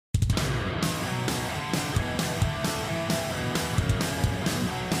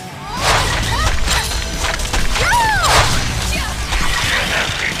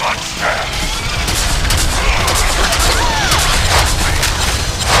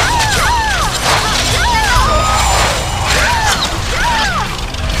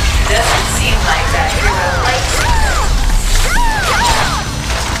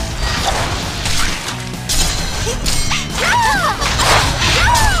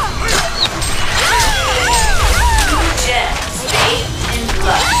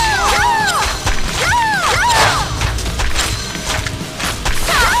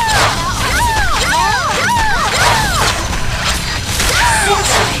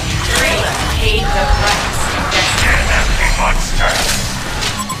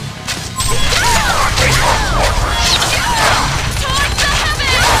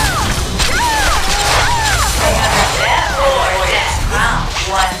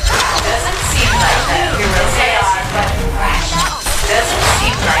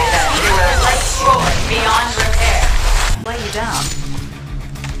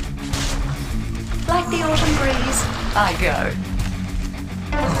the autumn breeze, I go.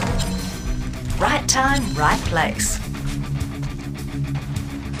 Right time, right place.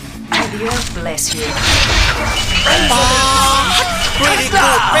 May the earth bless you. Very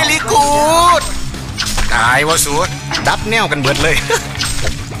good, very good ตายวะสูดับแนวกันเบิดเลย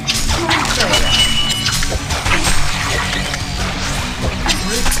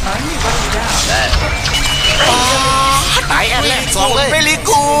ตายแอนแรกสองเลย very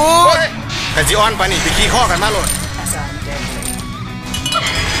good แต่จีออนไปนี่ไปขี้ข้อกันมาโลด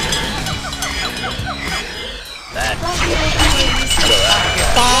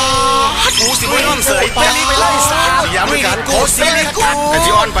กูสิไม่น้อมเสยไปไล่สาพยายามกันโคตรสิแต่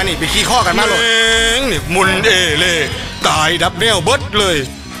จีออนไปนี่ไปขี้ข้อกันมาโลดนี่มุนเล่ตายดับแนวเบิดเลย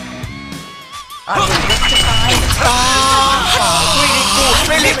ไ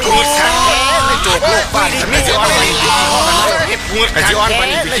ม่รีบกูกันไม่โจกโลกบ้านไม่จีออนไปนี่ไปขี้ข้อกันมาโลดแต่จีออนไป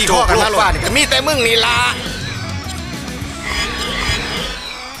นี่ไปขี้ข้อกันมาโลดมีแต่มึงนี่ล่ะ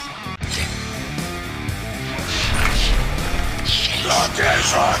The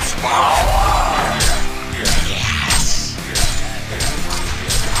desert's power. Yes.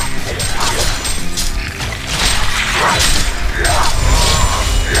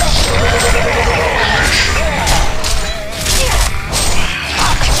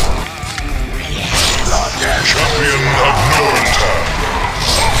 The champion of Newerth.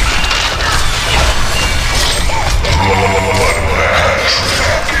 Bloodbath.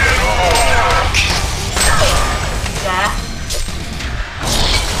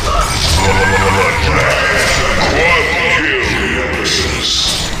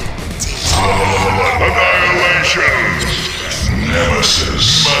 Annihilation. Nemesis.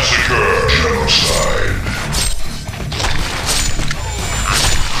 Massacre. Genocide.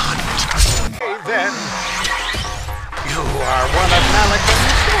 Hey then. You are one of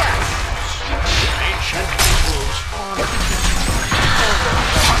Malikan's ancient peoples.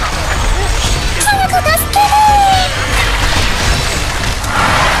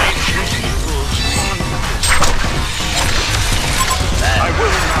 I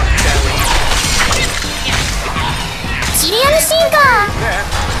will not carry. Serial Singa.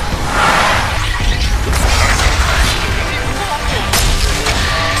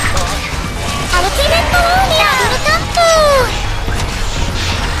 Ultimate Warrior.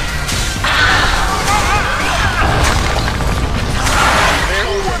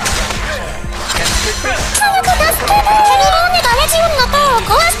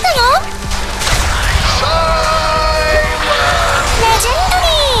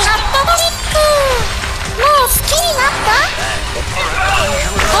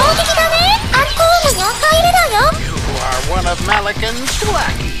 One of Malikan's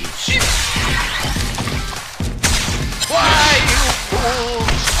lackeys. Why, you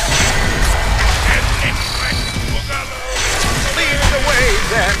fools! Lead the way,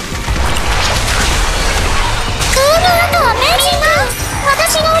 then.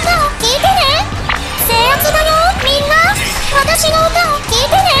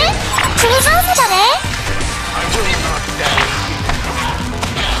 I will not die.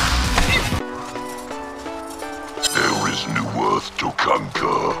 There is Newerth to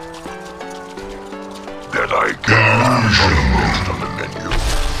conquer. That I can most on the menu.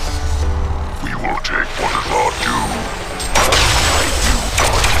 We will take what is our due.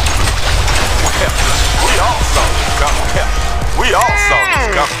 We all saw this coming. We all saw this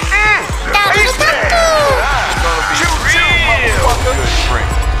coming. Double tackle! Real good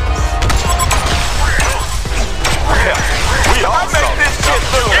drink. We all saw this shit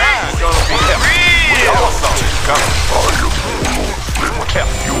through. We all saw this coming.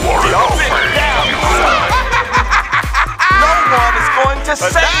 You are an old man. No one is going to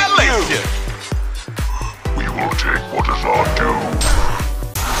save you. We will take what is our due.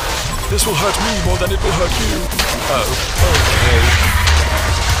 This will hurt me more than it will hurt you. Oh, okay.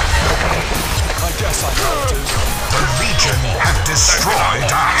 I guess I have to. The Legion have destroyed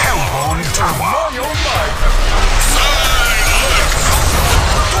a HoN tower.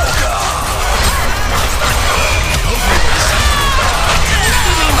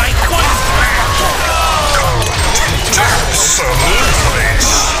 Absolutely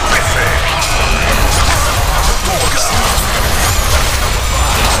spiffy.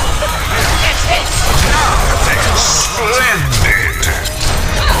 Splendid.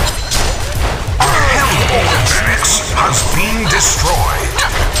 Our Hellborn barracks has been destroyed.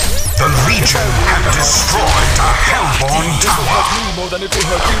 The Legion have destroyed a Hellborn tower. More than it will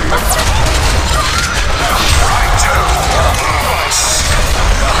hurt you. Righto.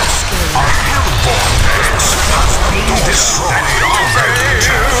 Our Hellborn barracks has been destroyed.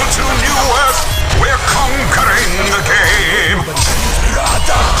 To Newerth, we're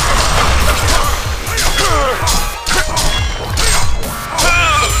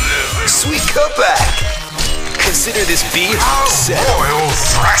this beef set. Royal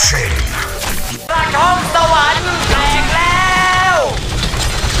thrashing. ปากท้องสวรรค์แตกแล้ว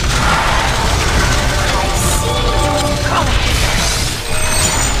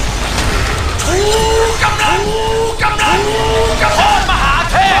กำลังโคตรมหา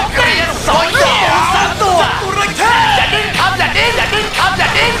เทพเกรียนสอยดอกสามตัวอย่าดิ้นครับอย่าดิ้นอย่าดิ้นครับอย่า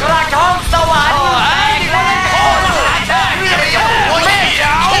ดิ้นปากท้องสวรรค์แตกแล้วโคตรมหาเทพเกรียนเมฆ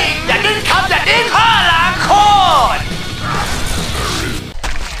อย่าดิ้นครับอย่าดิ้นข้าล้างโคตร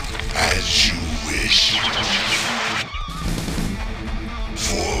As you wish.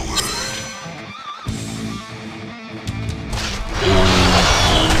 Forward.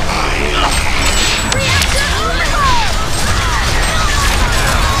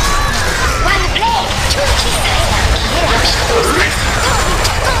 One blade, two kisses.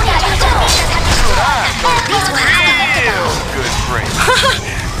 This one is acceptable. Good brain.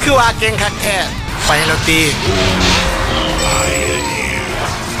 คือว่าเก่งคักแท้ไปให้เราตี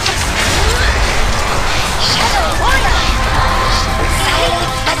Shadow Warrior.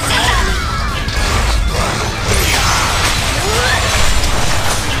 Silent but silent.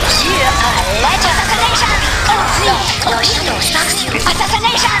 You are legend. Assassination complete. Your shadow stalks you.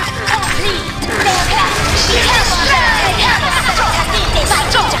 Assassination complete. Their plan. Has been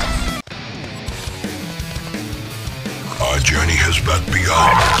divided. Our journey has but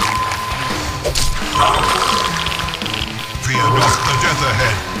begun. Fear not the death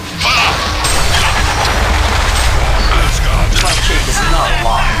ahead. My cake is not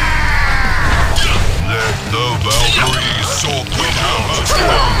long. Let the Valkyries soar with our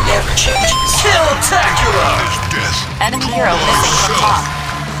strong. Never change. Spectacular! His death. Enemy hero missing from top.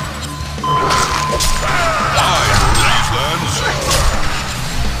 Wide these lands.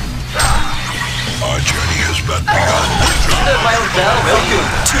 Our journey has but begun. Welcome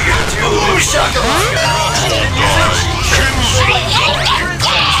to your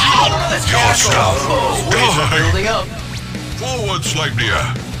Your stuff. building up. Forward, Sleipnir.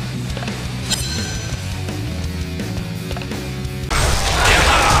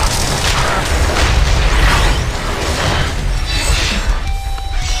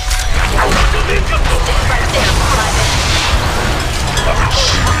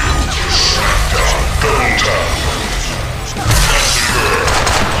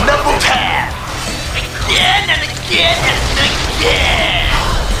 Double tap! Again and again and again!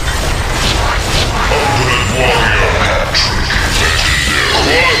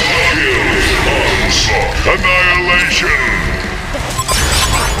 Annihilation!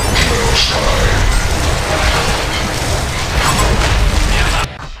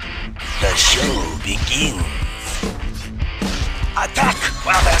 The show begins. Attack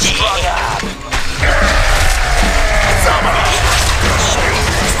while they're strong.